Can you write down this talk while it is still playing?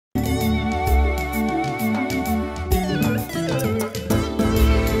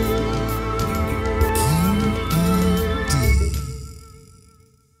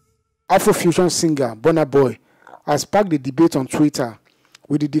Afrofusion singer Burna Boy has sparked the debate on Twitter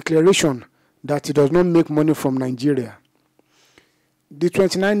with the declaration that he does not make money from Nigeria. The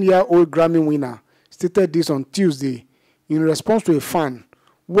 29-year-old Grammy winner stated this on Tuesday in response to a fan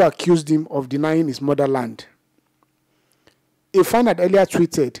who accused him of denying his motherland. A fan had earlier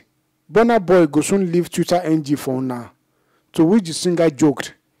tweeted, "Burna Boy go soon leave Twitter NG for now," to which the singer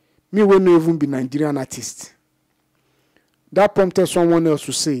joked, "Me will not even be Nigerian artist." That prompted someone else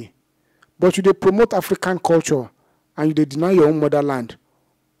to say, "But you dey promote African culture and you dey deny your own motherland.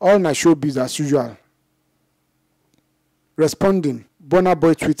 All na showbiz as usual." Responding, Burna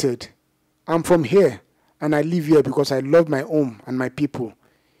Boy tweeted, "I'm from here and I live here because I love my home and my people.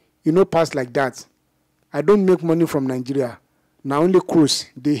 You no pass like that. I don't make money from Nigeria. Now only crews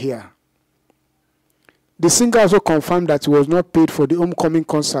dey here." The singer also confirmed that he was not paid for the homecoming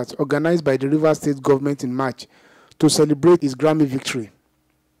concert organized by the Rivers State government in March to celebrate his Grammy victory.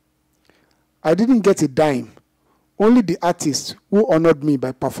 "I didn't get a dime. Only the artists who honored me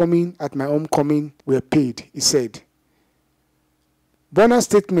by performing at my homecoming were paid," he said. Burna's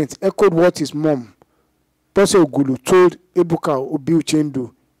statement echoed what his mom, Bose Ogulu, told Ebuka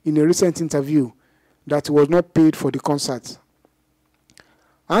Obi-Uchendu in a recent interview, that he was not paid for the concert.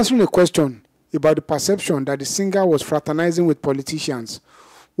 Answering a question about the perception that the singer was fraternizing with politicians,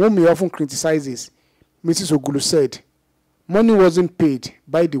 whom he often criticizes, Mrs. Ogulu said, "Money wasn't paid,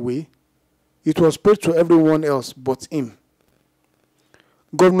 by the way. It was paid to everyone else but him."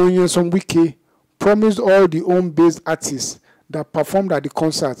 Governor Nyesom Wike promised all the home-based artists that performed at the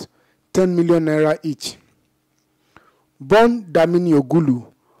concert 10 million naira each. Born Damini Ogulu,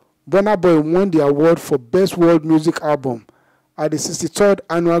 Burna Boy won the award for Best World Music Album at the 63rd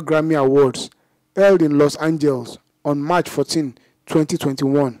Annual Grammy Awards held in Los Angeles on March 14,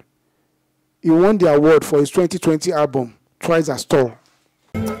 2021. He won the award for his 2020 album, Twice as Tall.